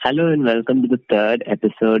Hello and welcome to the third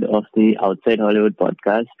episode of the Outside Hollywood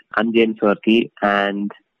podcast. I'm James Workey Hi,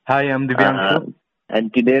 I'm uh, Divyangshu.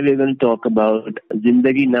 and today we're going to talk about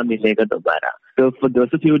Zindagi Na Milega Dobara. So for those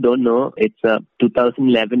of you who don't know, it's a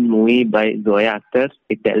 2011 movie by Zoya Akhtar.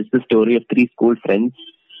 It tells the story of three school friends,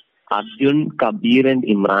 Arjun, Kabir and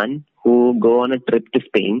Imran, who go on a trip to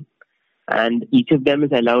Spain. And each of them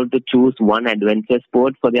is allowed to choose one adventure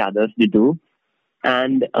sport for the others to do.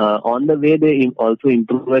 And on the way, they also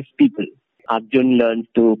improve as people. Arjun learns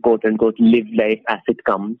to quote unquote live life as it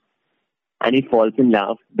comes, and he falls in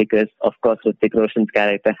love because, of course, Hrithik Roshan's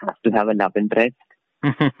character has to have a love interest.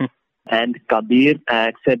 And Kabir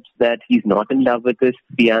accepts that he's not in love with his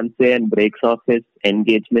fiancée and breaks off his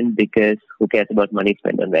engagement because who cares about money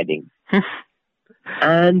spent on weddings?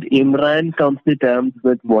 And Imran comes to terms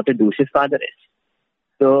with what a douche's father is.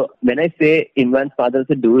 So when I say Imran's father is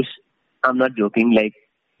a douche, I'm not joking. Like,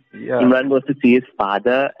 Yeah, Imran goes to see his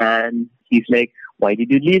father and he's like, "Why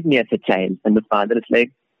did you leave me as a child?" And the father is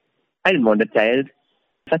like, "I didn't want a child.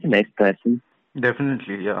 Such a nice person.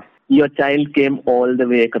 definitely. Yeah. Your child came all the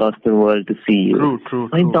way across the world to see you. True, true,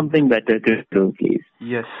 Find true. something better to do, please."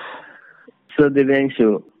 Yes. So,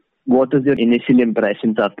 Divyangshu, what was your initial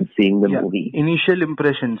impressions after seeing the Yeah. movie? Initial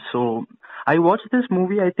impressions. So, I watched this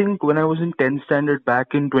movie, I think, when I was in 10th standard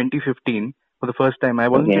back in 2015 for the first time. I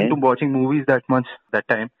wasn't Okay. into watching movies that much that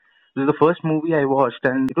time. This is the first movie I watched,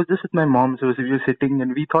 and it was just with my mom. So, we were sitting,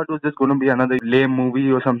 and we thought it was just going to be another lame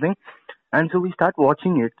movie or something. And so we start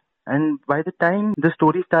watching it. And by the time the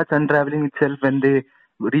story starts unraveling itself, when they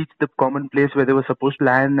reach the common place where they were supposed to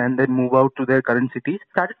land and then move out to their current cities,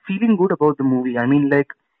 started feeling good about the movie. I mean, like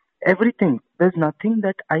everything. There's nothing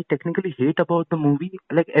that I technically hate about the movie.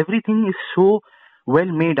 Like everything is so well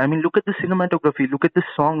made. I mean, look at the cinematography, look at the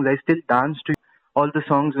songs. I still dance to all the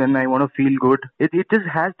songs when I want to feel good. It just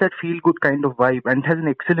has that feel good kind of vibe, and it has an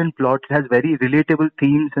excellent plot. It has very relatable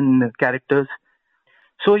themes and characters.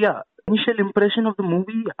 So yeah, initial impression of the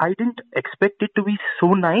movie, I didn't expect it to be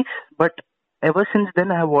so nice, but ever since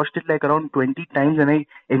then I have watched it like around 20 times and I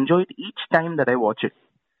enjoy it each time that I watch it.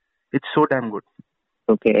 It's so damn good.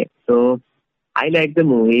 Okay. So, I like the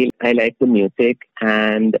movie. I like the music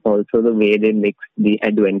and also the way they mix the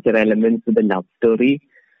adventure elements with the love story.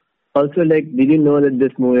 Also, like, did you know that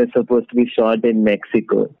this movie is supposed to be shot in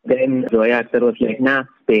Mexico? Then Zoya Akhtar was like, "Nah,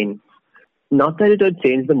 Spain." Not that it would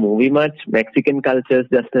change the movie much. Mexican culture is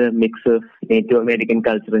just a mix of Native American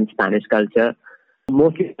culture and Spanish culture.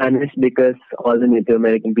 Mostly Spanish because all the Native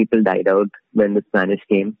American people died out when the Spanish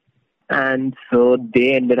came. And so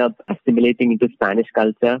they ended up assimilating into Spanish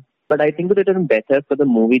culture. But I think that it would have been better for the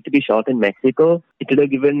movie to be shot in Mexico. It would have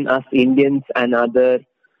given us Indians and other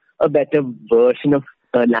a better version of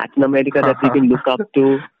Latin America that we can look up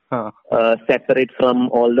to, Huh. separate from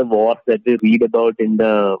all the wars that we read about in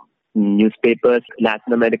the newspapers.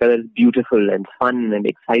 Latin America is beautiful and fun and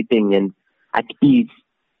exciting and at peace.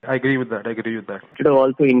 I agree with that. I agree with that. It would have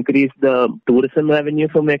also increased the tourism revenue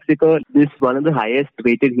for Mexico. This is one of the highest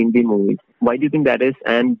rated Hindi movies. Why do you think that is,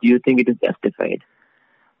 and do you think it is justified?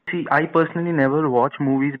 See, I personally never watch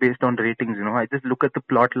movies based on ratings, I just look at the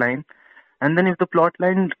plot line. And then if the plot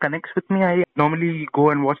line connects with me, I normally go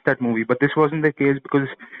and watch that movie. But this wasn't the case because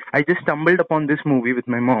I just stumbled upon this movie with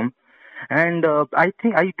my mom. And I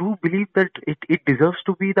think I do believe that it deserves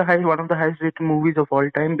to be one of the highest rated movies of all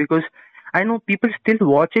time because I know people still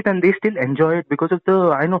watch it and they still enjoy it because of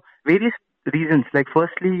I know various reasons. Like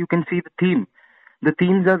firstly, you can see the theme. The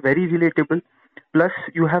themes are very relatable. Plus,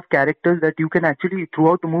 you have characters that you can actually,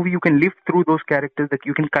 throughout the movie, you can live through those characters, that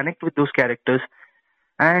you can connect with those characters.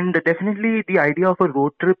 And definitely the idea of a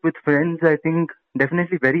road trip with friends, I think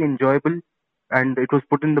definitely very enjoyable. And it was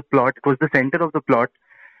put in the plot. It was the center of the plot.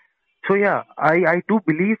 So yeah, I do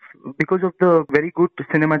believe because of the very good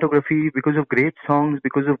cinematography, because of great songs,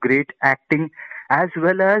 because of great acting, as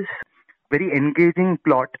well as very engaging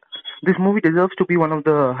plot, this movie deserves to be one of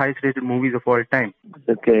the highest rated movies of all time.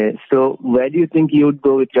 Okay, so where do you think you would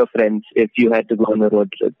go with your friends if you had to go on a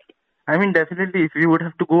road trip? I mean, definitely, if we would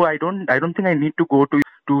have to go, I don't think I need to go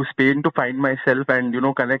to Spain to find myself and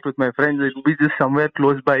connect with my friends. It would be just somewhere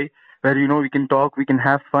close by where we can talk, we can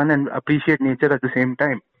have fun, and appreciate nature at the same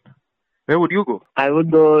time. Where would you go? I would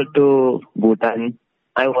go to Bhutan.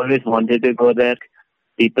 I always wanted to go there.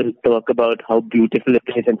 People talk about how beautiful it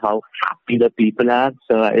is and how happy the people are.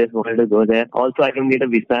 So I just wanted to go there. Also, I don't need a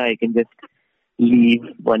visa. I can just leave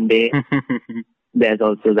one day. There's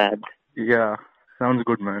also that. Yeah, sounds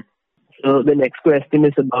good, man. So the next question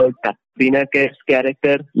is about Katrina Kaif's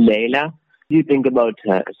character, Layla. What do you think about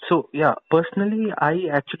her? So yeah, personally, I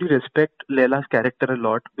actually respect Leila's character a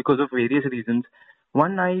lot because of various reasons.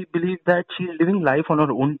 One, I believe that she's living life on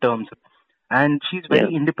her own terms, and she's Yeah.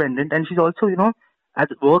 very independent, and she's also,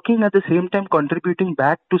 working at the same time contributing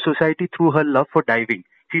back to society through her love for diving.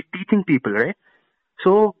 She's teaching people, right?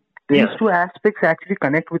 So these Yeah. two aspects actually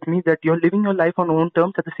connect with me, that you're living your life on your own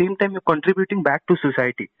terms. At the same time, you're contributing back to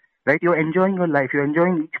society, right? You're enjoying your life. You're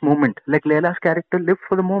enjoying each moment. Like Leila's character lived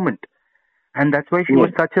for the moment. And that's why she Yeah.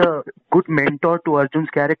 was such a good mentor to Arjun's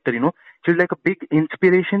character. She was like a big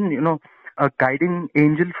inspiration, a guiding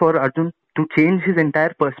angel for Arjun to change his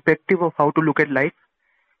entire perspective of how to look at life.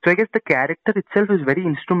 So I guess the character itself is very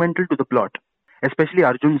instrumental to the plot, especially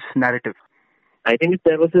Arjun's narrative. I think if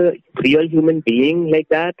there was a real human being like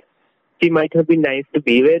that, she might have been nice to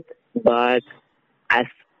be with, but as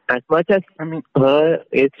as much as I mean, her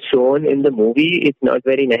is shown in the movie, it's not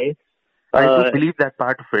very nice. I do Uh, believe that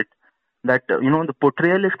part of it, that, the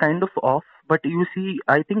portrayal is kind of off, but you see,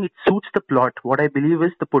 I think it suits the plot. What I believe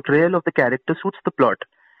is the portrayal of the character suits the plot.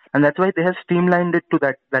 And that's why they have streamlined it to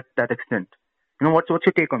that extent. What's your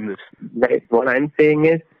take on this? what I'm saying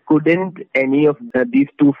is, couldn't any of these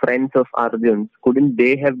two friends of Arjun's, couldn't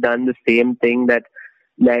they have done the same thing that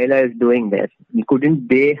Laila is doing there? Couldn't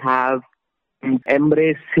they have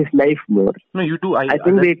embraced his life more? No, you do. I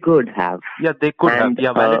think they could have. Yeah, they could have. And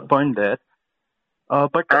Yeah, valid point there.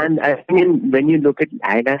 But and I mean, when you look at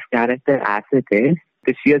Laila's character as it is,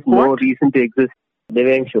 she has no What? reason to exist.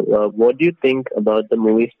 Divyangshu, what do you think about the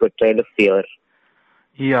movie's portrayal of fear?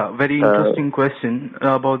 Yeah, very interesting question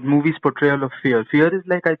about movies' portrayal of fear. Fear is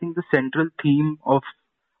like, I think, the central theme of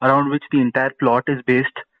around which the entire plot is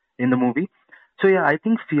based in the movie. So yeah, I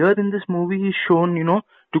think fear in this movie is shown,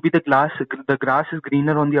 to be the grass is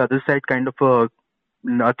greener on the other side kind of a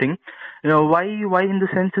thing. Why in the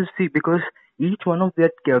sense is, see, because each one of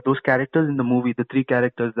those characters in the movie, the three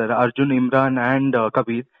characters, that are Arjun, Imran, and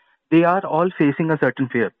Kabir, they are all facing a certain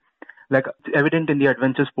fear. Like it's evident in the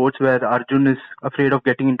adventure sports, where Arjun is afraid of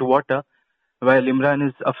getting into water, while Imran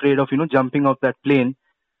is afraid of jumping off that plane.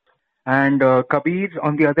 And Kabir,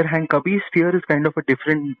 on the other hand, Kabir's fear is kind of a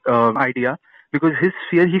different idea, because his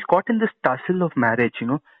fear, he's caught in this tussle of marriage.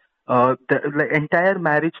 The entire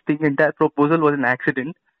marriage thing, entire proposal was an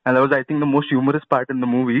accident, and that was, I think, the most humorous part in the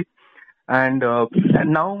movie. And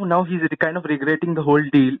now he's kind of regretting the whole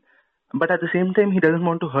deal, but at the same time, he doesn't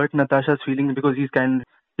want to hurt Natasha's feelings, because he's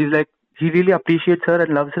like, he really appreciates her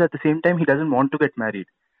and loves her. At the same time, he doesn't want to get married.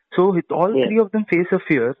 So all Yeah. three of them face a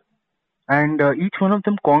fear, and each one of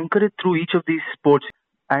them conquer it through each of these sports.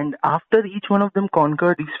 And after each one of them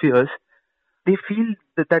conquer these fears, they feel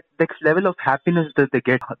that next level of happiness that they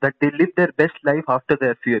get, that they live their best life after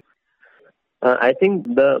their fear. I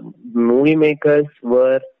think the movie makers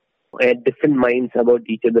were at different minds about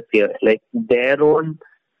each of the fears, like their own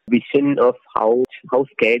vision of how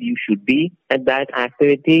scared you should be at that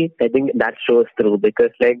activity. I think that shows through,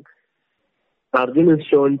 because like Arjun is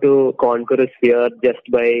shown to conquer his fear just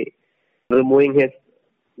by removing his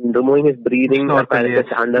breathing Snorkel, yes,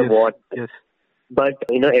 apparatus underwater. yes. But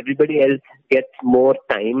everybody else gets more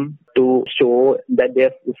time to show that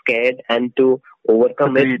they're scared and to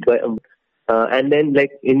overcome Agreed. it. But, and then,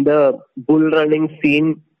 like in the bull running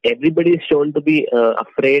scene, everybody is shown to be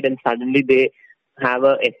afraid, and suddenly they have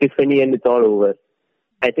a epiphany, and it's all over.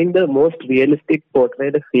 I think the most realistic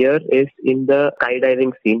portrait of fear is in the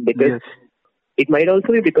skydiving scene, because Yes, it might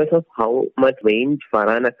also be because of how much range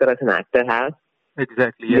Farhan Akhtar as an actor has.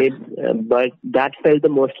 exactly. Yes. But that felt the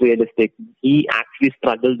most realistic. He actually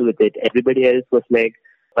struggled with it. Everybody else was like,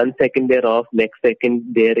 1 second they're off, next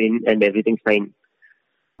second they're in, and everything's fine.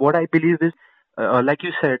 What I believe is, like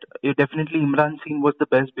you said, definitely Imran scene was the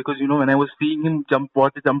best, because when I was seeing him jump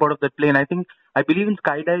out of that plane, I believe in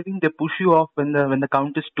skydiving they push you off when the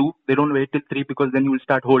count is two. They don't wait till three, because then you will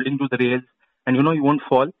start holding to the rails, and you won't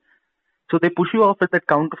fall. So they push you off at that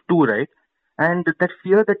count of two, right? And that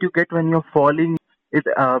fear that you get when you're falling is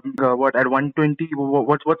what, at 120?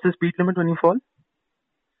 What's the speed limit when you fall?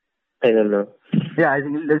 I don't know. Yeah, I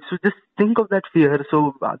think let's just think of that fear.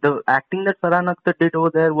 So the acting that Farhan Akhtar did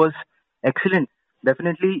over there was excellent.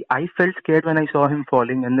 Definitely, I felt scared when I saw him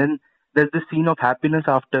falling, and then there's this scene of happiness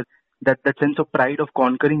after that sense of pride of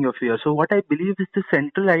conquering your fear. So what I believe is the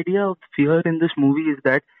central idea of fear in this movie is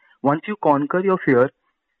that once you conquer your fear,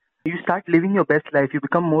 you start living your best life. You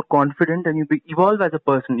become more confident, and evolve as a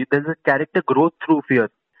person. There's a character growth through fear.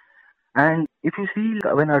 And if you see,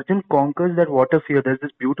 when Arjun conquers that water fear, there's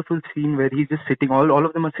this beautiful scene where he's just sitting, all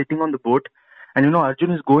of them are sitting on the boat. And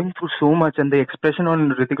Arjun is going through so much, and the expression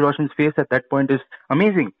on Hrithik Roshan's face at that point is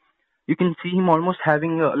amazing. You can see him almost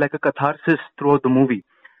having like a catharsis throughout the movie.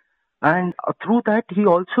 And through that, he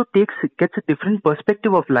also gets a different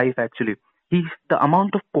perspective of life, actually. the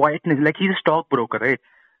amount of quietness, like he's a stockbroker, right?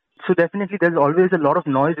 So definitely there's always a lot of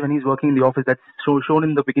noise when he's working in the office. That's shown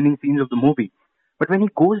in the beginning scenes of the movie. But when he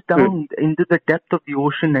goes Hmm. down into the depth of the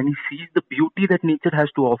ocean and he sees the beauty that nature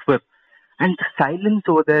has to offer, and the silence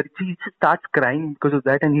over there, he just starts crying because of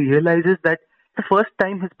that, and he realizes that the first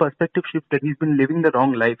time his perspective shifted, he's been living the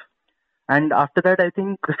wrong life. And after that, I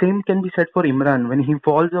think the same can be said for Imran. When he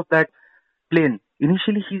falls off that plane,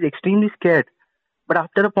 initially he's extremely scared. But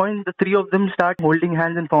after a point, the three of them start holding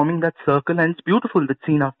hands and forming that circle, and it's beautiful, that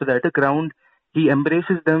scene after that. The ground, he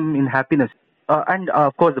embraces them in happiness. And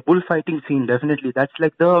of course, the bullfighting scene, definitely. That's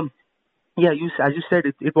like the, yeah, as you said,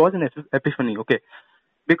 it was an epiphany, okay.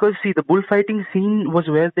 Because, see, the bullfighting scene was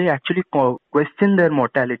where they actually question their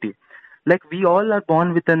mortality. Like, we all are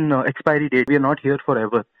born with an expiry date. We are not here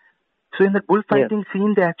forever. So in the Yeah. bullfighting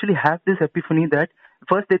scene, they actually have this epiphany that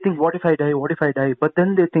first they think, what if I die? What if I die? But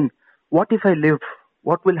then they think, what if I live?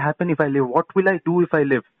 What will happen if I live? What will I do if I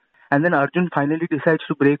live? And then Arjun finally decides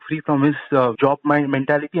to break free from his job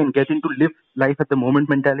mentality and get into live life at the moment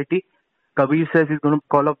mentality. Kabir says he's going to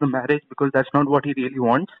call off the marriage because that's not what he really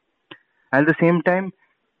wants. At the same time,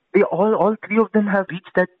 they all three of them have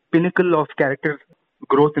reached that pinnacle of character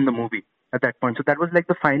growth in the movie at that point. So that was like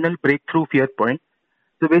the final breakthrough fear point.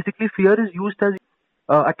 So basically, fear is used as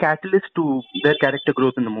a catalyst to their character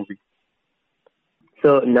growth in the movie.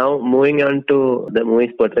 So now moving on to the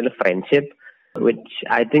movie's portrayal of friendship, which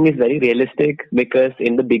I think is very realistic because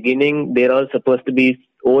in the beginning they're all supposed to be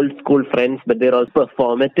old school friends, but they're also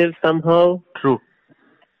performative somehow. True.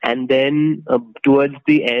 And then towards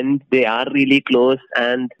the end, they are really close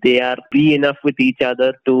and they are free enough with each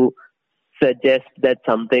other to suggest that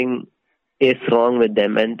something is wrong with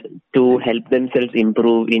them and to help themselves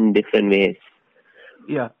improve in different ways.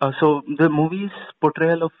 Yeah. So the movie's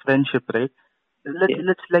portrayal of friendship, right? Yeah.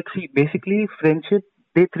 Let's like see. Basically, friendship.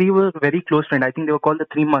 They three were very close friends. I think they were called the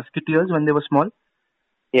Three Musketeers when they were small.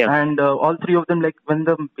 Yeah. And all three of them, like when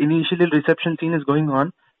the initial reception scene is going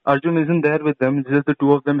on, Arjun isn't there with them. It's just the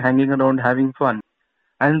two of them hanging around having fun.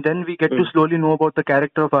 And then we get to Mm. slowly know about the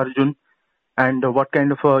character of Arjun and what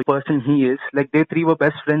kind of a person he is. Like they three were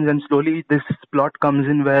best friends, and slowly this plot comes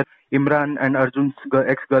in where Imran and Arjun's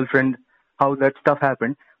ex-girlfriend, how that stuff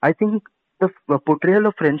happened. I think the portrayal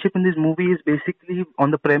of friendship in this movie is basically on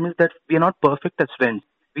the premise that we are not perfect as friends.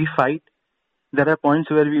 We fight. There are points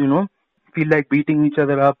where we, feel like beating each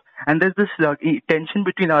other up, and there's this tension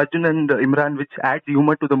between Arjun and Imran, which adds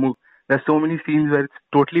humor to the movie. There's so many scenes where it's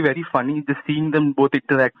totally very funny just seeing them both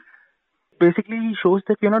interact. Basically shows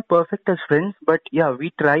that we're not perfect as friends, but yeah,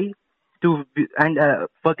 we try to and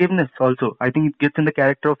forgiveness also. I think it gets in the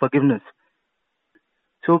character of forgiveness.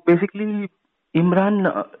 So basically, Imran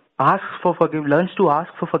learns to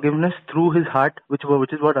ask for forgiveness through his heart, which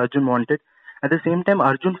is what Arjun wanted. At the same time,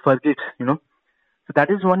 Arjun forgives. So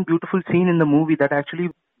that is one beautiful scene in the movie that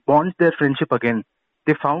actually bonds their friendship again.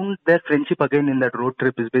 They found their friendship again in that road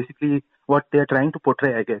trip. Is basically what they are trying to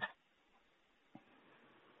portray, I guess.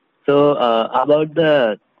 So about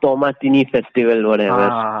the Tomatini festival,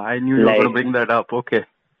 whatever, I knew you were going to like bring that up. Okay.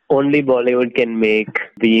 only Bollywood can make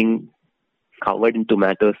being covered in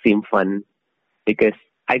tomatoes seem fun because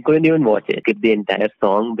I couldn't even watch it, skip the entire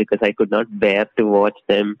song because I could not bear to watch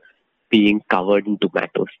them being covered in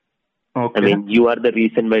tomatoes. I Okay. mean, you are the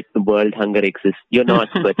reason why the world hunger exists. You're not,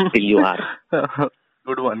 but still you are.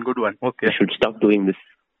 Good one. Good one. Okay. You should stop doing this.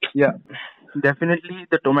 Yeah. Definitely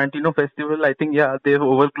the Tomatino festival. I think, yeah, they've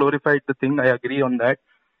over glorified the thing. I agree on that.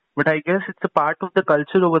 But I guess it's a part of the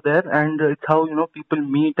culture over there, and it's how people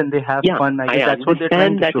meet and they have Yeah, fun. I I guess that's what they're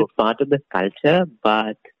trying understand to that show. it's part of the culture,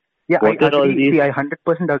 but Yeah, I what are all agree. these? See, I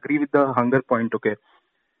 100% agree with the hunger point. Okay,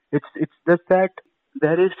 it's just that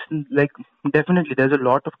there is like definitely there's a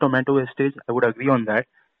lot of tomato wastage. I would agree on that.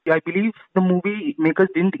 I believe the movie makers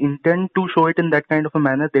didn't intend to show it in that kind of a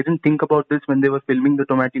manner. They didn't think about this when they were filming the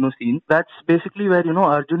Tomatino scene. That's basically where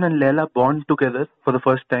Arjun and Leela bond together for the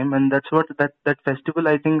first time, and that's what that festival.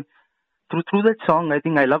 I think through that song, I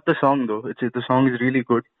think I love the song though. The song is really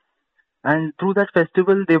good, and through that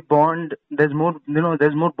festival they bond. There's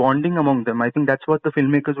more bonding among them. I think that's what the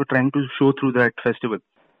filmmakers were trying to show through that festival.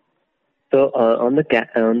 So on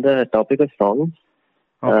the topic of songs,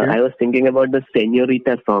 Okay. I was thinking about the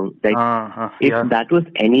Senorita song. Like, if Yeah. that was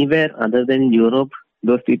anywhere other than Europe,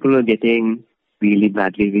 those people were getting really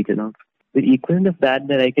badly beaten up. The equivalent of that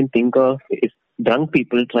I can think of is drunk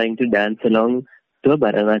people trying to dance along to a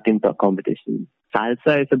Bharatanatyam competition.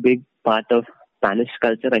 Salsa is a big part of Spanish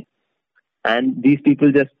culture, and these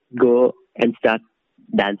people just go and start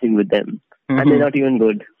dancing with them, and they're Mhm. not even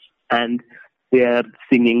good, and they are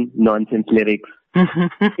singing nonsense lyrics.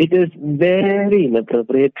 It is very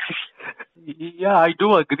inappropriate. Yeah, I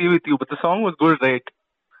do agree with you, but the song was good, right?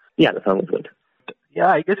 Yeah, the song is good.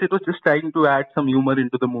 Yeah, I guess it was just trying to add some humor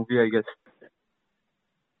into the movie, I guess.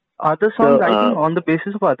 Other songs, So, I think on the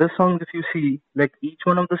basis of other songs, if you see, like each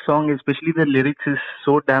one of the songs, especially the lyrics, is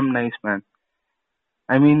so damn nice, man.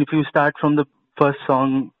 I mean, if you start from the first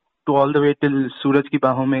song to all the way till Suraj Ki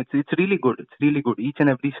Baahon Mein, it's really good. It's really good. Each and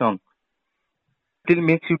every song still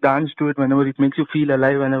makes you dance to it whenever it makes you feel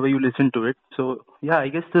alive whenever you listen to it. So yeah, I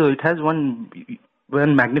guess it has one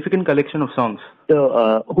magnificent collection of songs.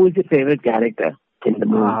 who is your favorite character in the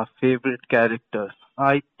movie? Favorite character.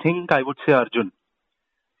 I think I would say Arjun.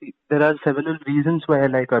 See, there are several reasons why I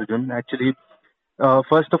like Arjun. Actually,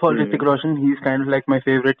 first of all, Hrithik Hmm. Roshan. He's kind of like my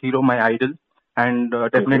favorite hero, my idol, and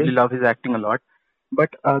definitely Mm-hmm. love his acting a lot. But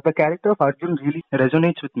the character of Arjun really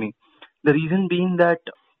resonates with me. The reason being that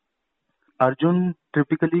Arjun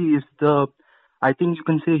typically is I think you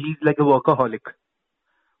can say he's like a workaholic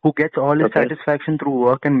who gets all his Okay. satisfaction through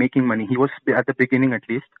work and making money. He was at the beginning at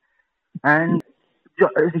least, and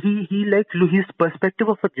he like his perspective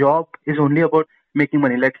of a job is only about making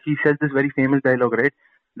money. Like he says this very famous dialogue, right?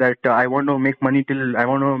 That I want to make money till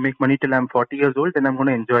I'm 40 years old, and I'm going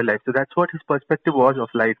to enjoy life. So that's what his perspective was of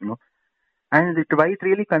life, you know. And why it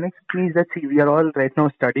really connects with me is that see, we are all right now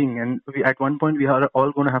studying, and at one point we are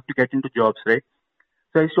all going to have to get into jobs, right?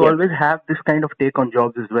 So I used to Yeah. always have this kind of take on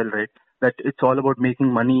jobs as well, right? That it's all about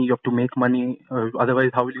making money. You have to make money,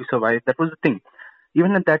 otherwise how will you survive? That was the thing.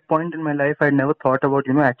 Even at that point in my life, I never thought about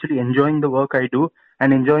actually enjoying the work I do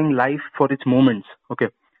and enjoying life for its moments. Okay.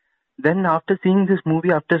 Then after seeing this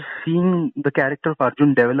movie, after seeing the character of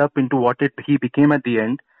Arjun develop into what he became at the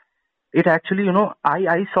end, it actually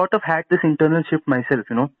I sort of had this internal shift myself.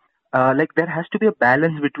 Like there has to be a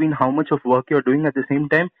balance between how much of work you're doing at the same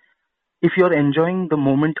time if you're enjoying the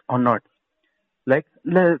moment or not. Like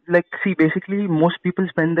see, basically most people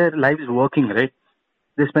spend their lives working, right?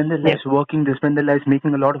 They spend their Yeah. lives working, they spend their lives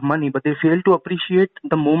making a lot of money, but they fail to appreciate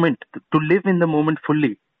the moment, to live in the moment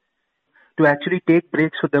fully, to actually take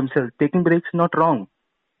breaks for themselves. Taking breaks is not wrong,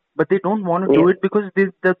 but they don't want to do Yeah. it because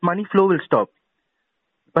the money flow will stop.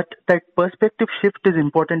 But that perspective shift is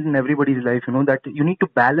important in everybody's life, that you need to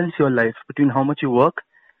balance your life between how much you work,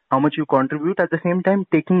 how much you contribute, at the same time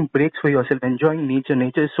taking breaks for yourself, enjoying nature.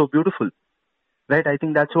 Nature is so beautiful, right? I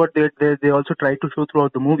think that's what they also try to show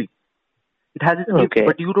throughout the movie. It has its gifts, Okay.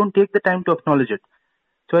 but you don't take the time to acknowledge it.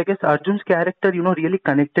 So I guess Arjun's character, really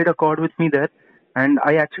connected a chord with me there. And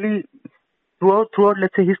I actually, throughout,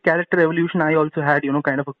 let's say his character evolution, I also had,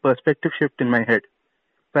 kind of a perspective shift in my head.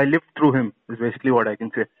 So I lived through him, is basically what I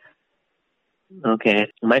can say. Okay.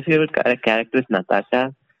 My favorite character is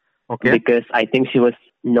Natasha Okay. because I think she was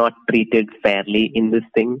not treated fairly in this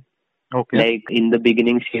thing. Okay. Like in the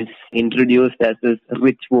beginning, she's introduced as this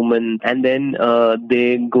rich woman, and then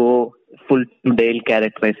they go full to Dale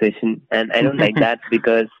characterization, and I don't like that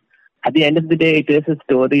because at the end of the day, it is a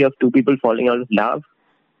story of two people falling out of love.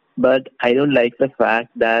 But I don't like the fact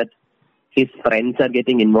that his friends are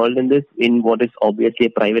getting involved in this in what is obviously a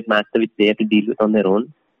private matter which they have to deal with on their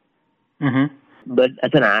own. Mm-hmm. But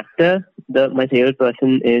as an actor, my favorite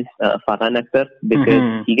person is Farhan Akhtar because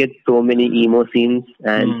Mm-hmm. he gets so many emo scenes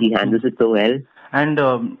and he Mm-hmm. handles it so well. And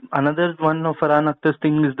another one of Farhan Akhtar's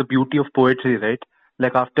thing is the beauty of poetry, right?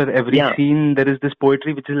 Like after every Yeah, scene, there is this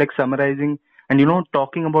poetry which is like summarizing and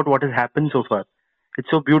talking about what has happened so far. It's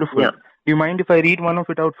so beautiful. yeah, Do you mind if I read one of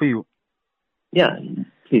it out for you? yeah.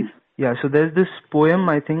 Please. Yeah. So there's this poem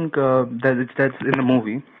I think that's in the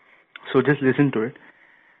movie. So just listen to it.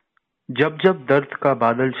 जब जब दर्द का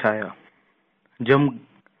बादल छाया, जब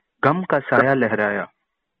गम का साया लहराया,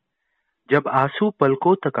 जब आंसू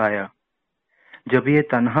पलकों तक आया, जब ये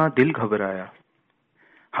तन्हा दिल घबराया,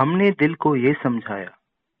 हमने दिल को ये समझाया,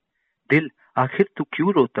 दिल आखिर तू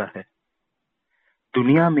क्यों रोता है,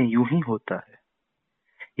 दुनिया में यूं ही होता है,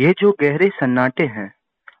 ये जो गहरे सन्नाटे हैं,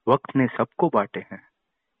 वक्त ने सबको बांटे हैं,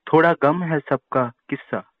 थोड़ा गम है सबका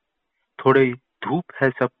किस्सा, थोड़ी धूप है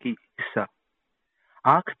सबकी हिस्सा,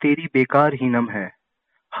 आंख तेरी बेकार ही नम है,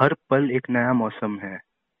 हर पल एक नया मौसम है,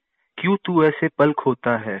 क्यों तू ऐसे पल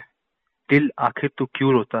खोता है, दिल आखिर तू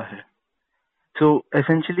क्यों रोता है. So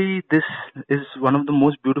essentially, this is one of the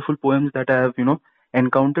most beautiful poems that I have,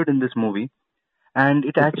 encountered in this movie. And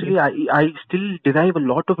it Okay. actually, I still derive a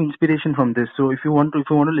lot of inspiration from this. So if you want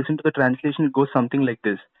to listen to the translation, it goes something like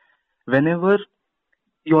this. Whenever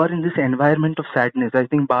you are in this environment of sadness, I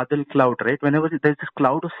think Badal cloud, right? Whenever there's this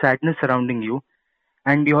cloud of sadness surrounding you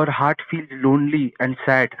and your heart feels lonely and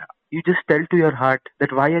sad, you just tell to your heart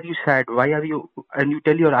that why are you sad? Why are you, and you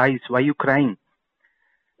tell your eyes, why are you crying?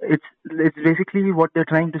 It's basically what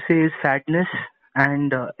they're trying to say is sadness.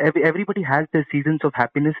 And everybody has their seasons of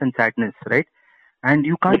happiness and sadness, right? And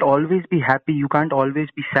you can't always be happy, you can't always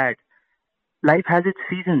be sad. Life has its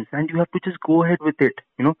seasons, and you have to just go ahead with it.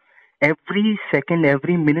 Every second,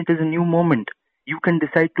 every minute is a new moment. You can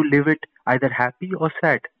decide to live it either happy or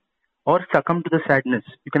sad, or succumb to the sadness.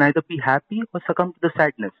 You can either be happy or succumb to the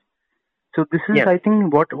sadness. So this is, Yeah. I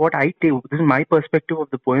think, what I take. This is my perspective of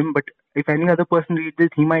the poem. But if any other person reads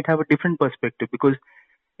it, he might have a different perspective, because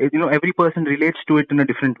every person relates to it in a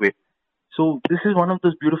different way. So this is one of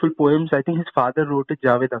those beautiful poems. I think his father wrote it,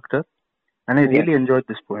 Javed Akhtar, and I Yeah. really enjoyed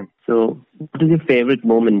this poem. So, what is your favorite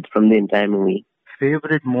moment from the entire movie?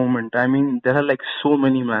 Favorite moment? I mean, there are like so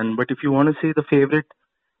many, man. But if you want to say the favorite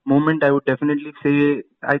moment, I would definitely say,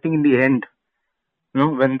 I think in the end,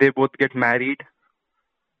 when they both get married,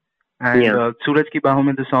 and Yeah. Suraj Ki Baahon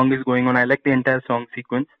Mein the song is going on. I like the entire song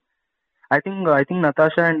sequence. I think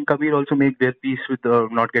Natasha and Kabir also make their peace with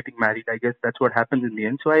not getting married. I guess that's what happens in the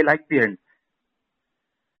end. So I like the end.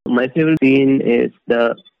 My favorite scene is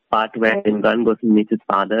the part where Imran goes to meet his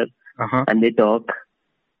father Uh-huh. and they talk.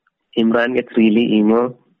 Imran gets really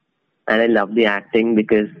emo, and I love the acting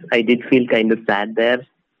because I did feel kind of sad there,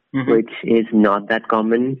 Mm-hmm. which is not that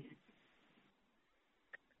common.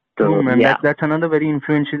 True, So, man. yeah. That's another very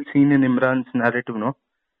influential scene in Imran's narrative, no?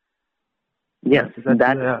 Yeah,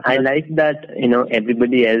 I like that,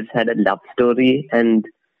 everybody else had a love story and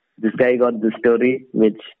this guy got the story,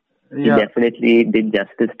 which he Yeah, definitely did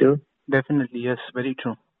justice to. definitely. Yes, very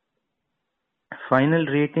true. Final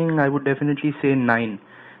rating, I would definitely say 9.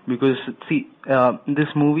 Because, see, this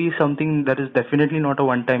movie is something that is definitely not a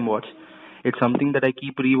one-time watch. It's something that I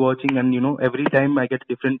keep rewatching, and, every time I get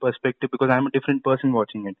a different perspective because I'm a different person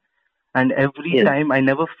watching it. And every Yes. time I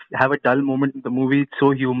never have a dull moment in the movie. It's so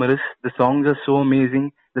humorous. The songs are so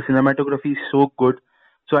amazing. The cinematography is so good.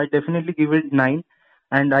 So I definitely give it 9.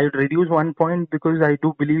 And I would reduce 1 point because I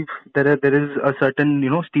do believe there is a certain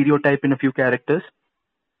stereotype in a few characters.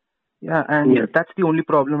 Yeah, and Yes. that's the only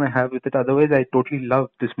problem I have with it. Otherwise, I totally love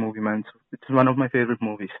this movie, man. So it's one of my favorite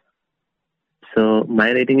movies. So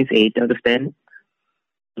my rating is 8 out of 10.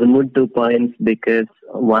 Remove 2 points because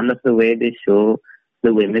one of the way they show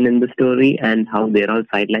the women in the story and how they're all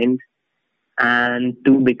sidelined. And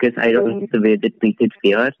two, because I don't like the way they treated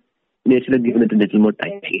fear. They should have given it a little more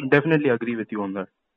time. Definitely agree with you on that.